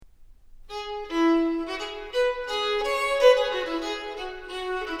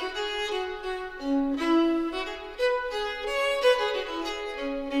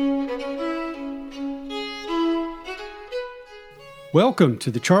Welcome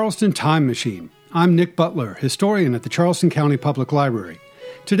to the Charleston Time Machine. I'm Nick Butler, historian at the Charleston County Public Library.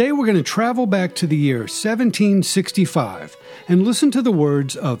 Today we're going to travel back to the year 1765 and listen to the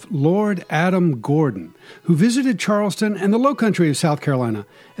words of Lord Adam Gordon, who visited Charleston and the Low Country of South Carolina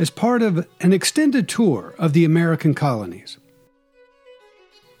as part of an extended tour of the American colonies.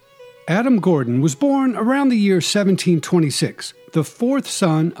 Adam Gordon was born around the year 1726, the fourth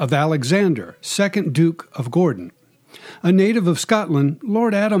son of Alexander, 2nd Duke of Gordon. A native of Scotland,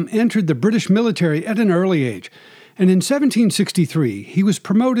 Lord Adam entered the British military at an early age, and in 1763 he was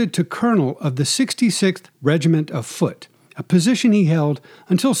promoted to colonel of the 66th Regiment of Foot, a position he held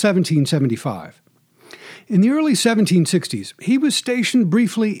until 1775. In the early 1760s, he was stationed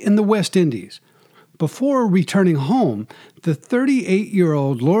briefly in the West Indies. Before returning home, the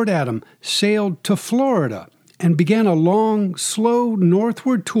 38-year-old Lord Adam sailed to Florida and began a long, slow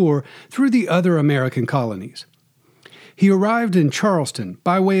northward tour through the other American colonies. He arrived in Charleston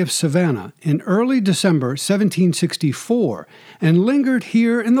by way of Savannah in early December 1764 and lingered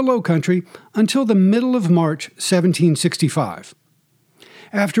here in the Low Country until the middle of March 1765.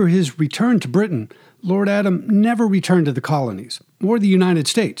 After his return to Britain, Lord Adam never returned to the colonies or the United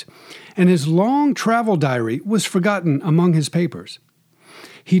States, and his long travel diary was forgotten among his papers.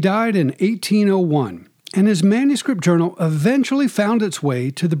 He died in 1801, and his manuscript journal eventually found its way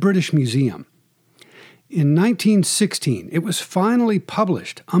to the British Museum. In 1916, it was finally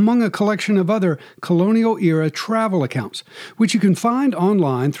published among a collection of other colonial-era travel accounts, which you can find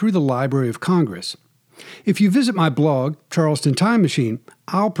online through the Library of Congress. If you visit my blog, Charleston Time Machine,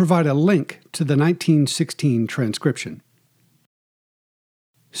 I'll provide a link to the 1916 transcription.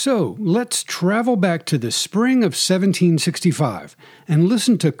 So, let's travel back to the spring of 1765 and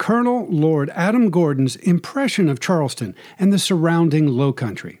listen to Colonel Lord Adam Gordon's impression of Charleston and the surrounding Low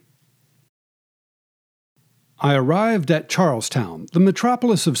Country. I arrived at Charlestown, the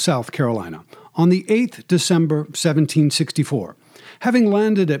metropolis of South Carolina, on the 8th December 1764, having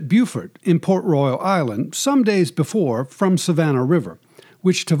landed at Beaufort in Port Royal Island some days before from Savannah River,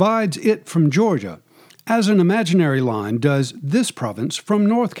 which divides it from Georgia, as an imaginary line does this province from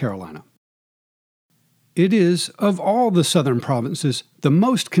North Carolina. It is, of all the southern provinces, the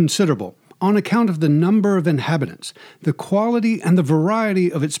most considerable, on account of the number of inhabitants, the quality and the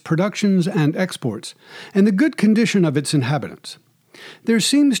variety of its productions and exports, and the good condition of its inhabitants. There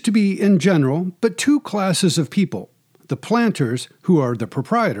seems to be, in general, but two classes of people, the planters, who are the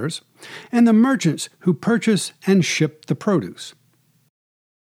proprietors, and the merchants who purchase and ship the produce.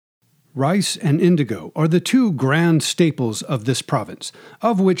 Rice and indigo are the two grand staples of this province,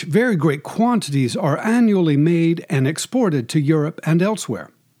 of which very great quantities are annually made and exported to Europe and elsewhere.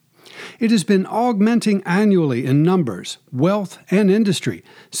 It has been augmenting annually in numbers, wealth, and industry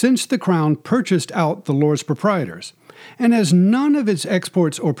since the Crown purchased out the Lords Proprietors, and as none of its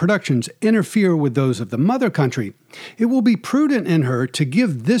exports or productions interfere with those of the mother country, it will be prudent in her to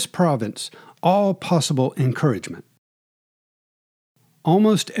give this province all possible encouragement.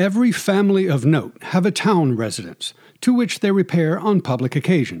 Almost every family of note have a town residence, to which they repair on public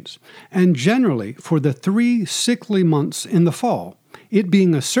occasions, and generally for the 3 sickly months in the fall, it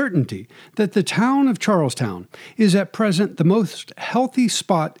being a certainty that the town of Charlestown is at present the most healthy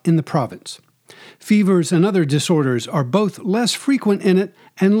spot in the province. Fevers and other disorders are both less frequent in it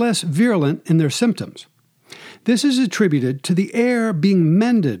and less virulent in their symptoms. This is attributed to the air being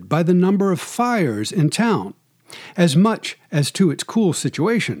mended by the number of fires in town, as much as to its cool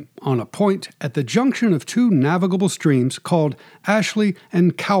situation on a point at the junction of two navigable streams called Ashley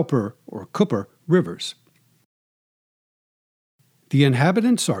and Cowper or Cooper rivers. The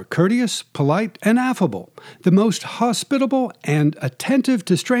inhabitants are courteous, polite, and affable, the most hospitable and attentive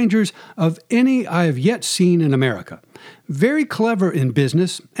to strangers of any I have yet seen in America. Very clever in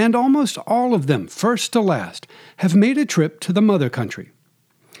business, and almost all of them, first to last, have made a trip to the mother country.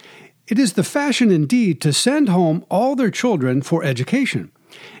 It is the fashion indeed to send home all their children for education,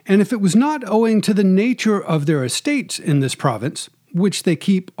 and if it was not owing to the nature of their estates in this province, which they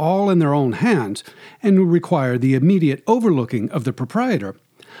keep all in their own hands, and require the immediate overlooking of the proprietor,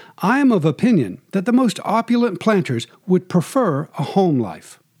 I am of opinion that the most opulent planters would prefer a home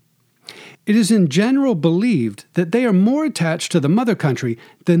life. It is in general believed that they are more attached to the mother country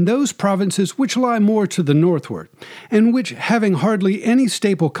than those provinces which lie more to the northward, and which, having hardly any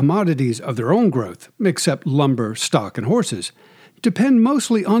staple commodities of their own growth, except lumber, stock, and horses, depend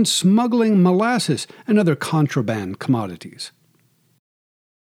mostly on smuggling molasses and other contraband commodities.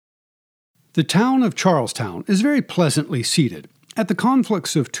 The town of Charlestown is very pleasantly seated, at the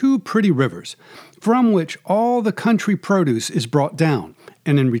conflux of two pretty rivers, from which all the country produce is brought down,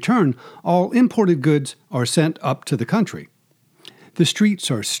 and in return all imported goods are sent up to the country. The streets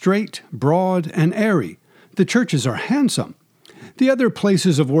are straight, broad, and airy. The churches are handsome. The other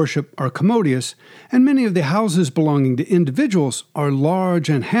places of worship are commodious, and many of the houses belonging to individuals are large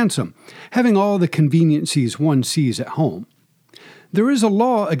and handsome, having all the conveniencies one sees at home. There is a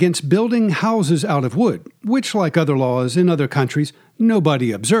law against building houses out of wood, which, like other laws in other countries,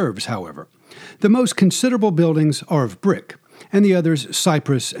 nobody observes, however. The most considerable buildings are of brick, and the others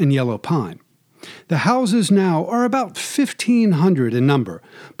cypress and yellow pine. The houses now are about 1,500 in number,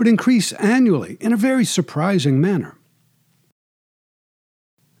 but increase annually in a very surprising manner.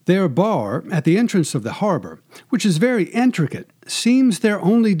 Their bar at the entrance of the harbor, which is very intricate, seems their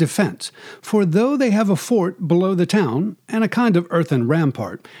only defense, for though they have a fort below the town, and a kind of earthen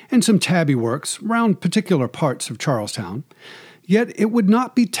rampart, and some tabby works round particular parts of Charlestown, yet it would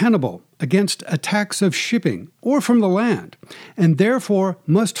not be tenable against attacks of shipping or from the land, and therefore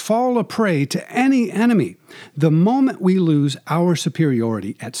must fall a prey to any enemy the moment we lose our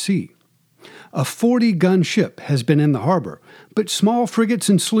superiority at sea. A 40-gun ship has been in the harbor, but small frigates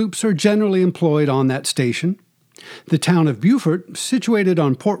and sloops are generally employed on that station. The town of Beaufort, situated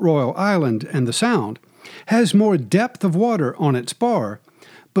on Port Royal Island and the Sound, has more depth of water on its bar,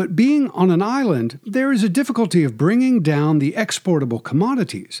 but being on an island, there is a difficulty of bringing down the exportable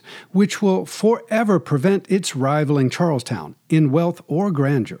commodities, which will forever prevent its rivaling Charlestown in wealth or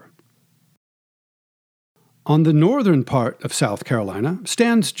grandeur. On the northern part of South Carolina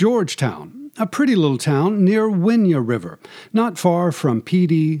stands Georgetown, a pretty little town near Winyah River, not far from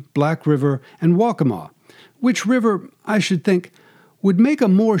Pedee, Black River, and Waccamaw, which river, I should think, would make a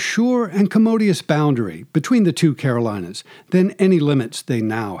more sure and commodious boundary between the two Carolinas than any limits they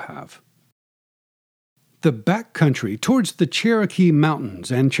now have. The back country towards the Cherokee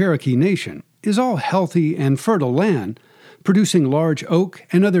Mountains and Cherokee Nation is all healthy and fertile land, producing large oak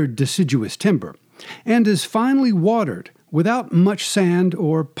and other deciduous timber, and is finely watered without much sand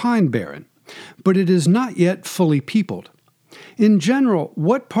or pine barren, but it is not yet fully peopled. In general,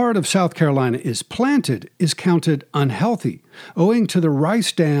 what part of South Carolina is planted is counted unhealthy, owing to the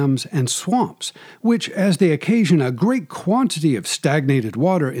rice dams and swamps, which, as they occasion a great quantity of stagnated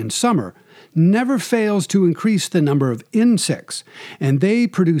water in summer, never fails to increase the number of insects, and they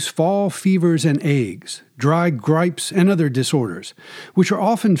produce fall fevers and agues, dry gripes, and other disorders, which are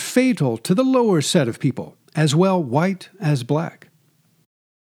often fatal to the lower set of people, as well white as black.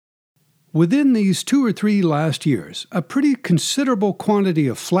 Within these 2 or 3 last years, a pretty considerable quantity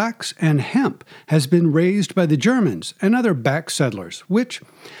of flax and hemp has been raised by the Germans and other back settlers, which,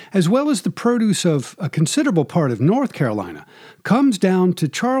 as well as the produce of a considerable part of North Carolina, comes down to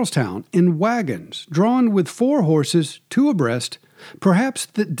Charlestown in wagons drawn with 4 horses, 2 abreast, perhaps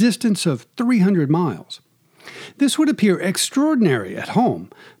the distance of 300 miles. This would appear extraordinary at home,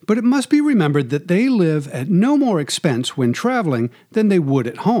 but it must be remembered that they live at no more expense when traveling than they would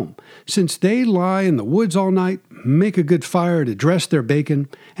at home, since they lie in the woods all night, make a good fire to dress their bacon,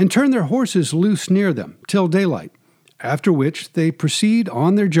 and turn their horses loose near them till daylight, after which they proceed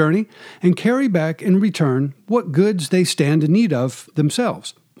on their journey and carry back in return what goods they stand in need of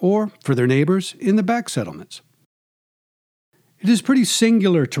themselves, or for their neighbors in the back settlements. It is pretty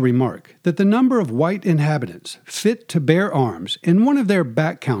singular to remark that the number of white inhabitants fit to bear arms in one of their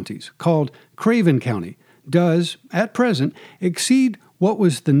back counties, called Craven County, does, at present, exceed what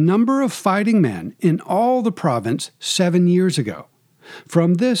was the number of fighting men in all the province 7 years ago.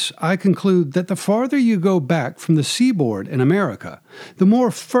 From this, I conclude that the farther you go back from the seaboard in America, the more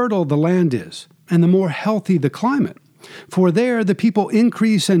fertile the land is, and the more healthy the climate. For there the people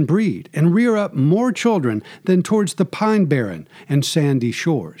increase and breed and rear up more children than towards the pine barren and sandy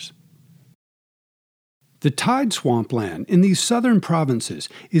shores. The tide swamp land in these southern provinces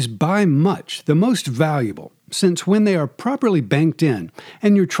is by much the most valuable, since when they are properly banked in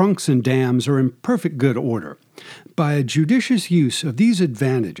and your trunks and dams are in perfect good order, by a judicious use of these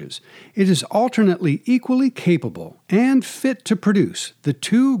advantages, it is alternately equally capable and fit to produce the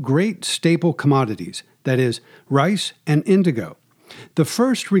 2 great staple commodities, that is, rice and indigo, the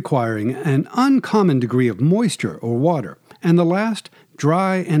first requiring an uncommon degree of moisture or water, and the last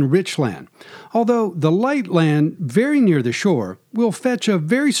dry and rich land, although the light land very near the shore will fetch a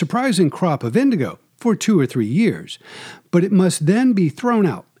very surprising crop of indigo for 2 or 3 years, but it must then be thrown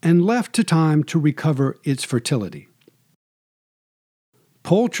out and left to time to recover its fertility.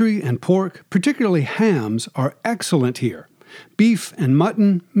 Poultry and pork, particularly hams, are excellent here. Beef and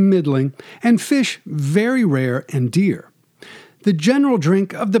mutton, middling, and fish very rare and dear. The general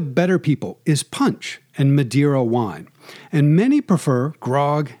drink of the better people is punch and Madeira wine, and many prefer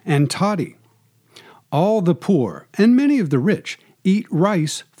grog and toddy. All the poor, and many of the rich, eat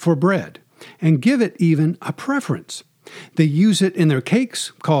rice for bread, and give it even a preference. They use it in their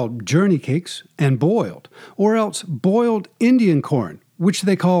cakes, called journey cakes, and boiled, or else boiled Indian corn, which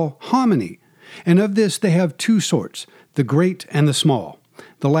they call hominy. And of this they have two sorts, the great and the small.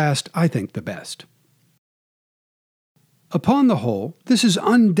 The last I think the best. Upon the whole, this is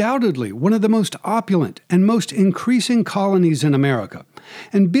undoubtedly one of the most opulent and most increasing colonies in America,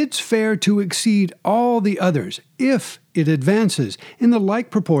 and bids fair to exceed all the others if it advances in the like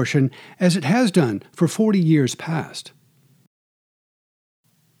proportion as it has done for 40 years past.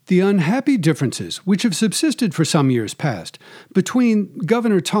 The unhappy differences which have subsisted for some years past between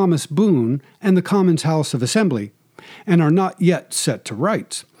Governor Thomas Boone and the Commons House of Assembly, and are not yet set to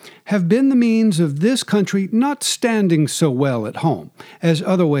rights, have been the means of this country not standing so well at home as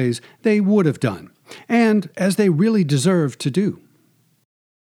other ways they would have done, and as they really deserve to do.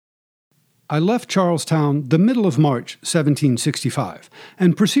 I left Charlestown the middle of March 1765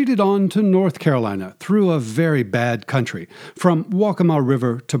 and proceeded on to North Carolina through a very bad country, from Waccamaw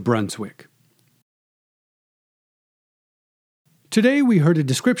River to Brunswick. Today we heard a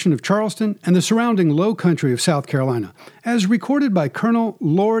description of Charleston and the surrounding low country of South Carolina, as recorded by Colonel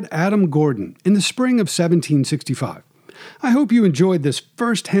Lord Adam Gordon in the spring of 1765. I hope you enjoyed this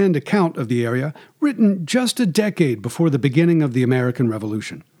first-hand account of the area, written just a decade before the beginning of the American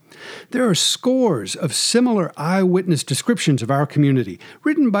Revolution. There are scores of similar eyewitness descriptions of our community,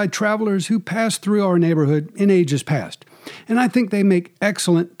 written by travelers who passed through our neighborhood in ages past, and I think they make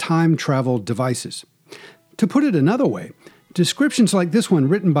excellent time-travel devices. To put it another way, descriptions like this one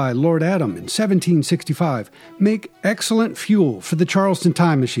written by Lord Adam in 1765 make excellent fuel for the Charleston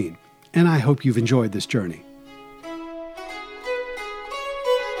Time Machine, and I hope you've enjoyed this journey.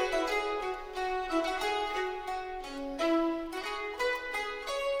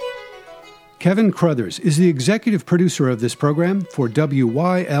 Kevin Crothers is the executive producer of this program for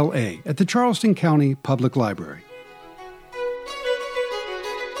WYLA at the Charleston County Public Library.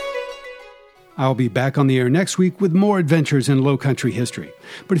 I'll be back on the air next week with more adventures in Low Country history.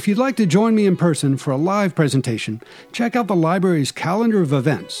 But if you'd like to join me in person for a live presentation, check out the library's calendar of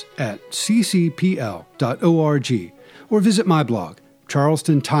events at ccpl.org or visit my blog,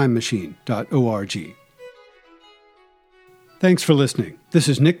 charlestontimemachine.org. Thanks for listening. This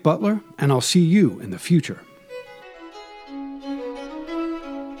is Nick Butler, and I'll see you in the future.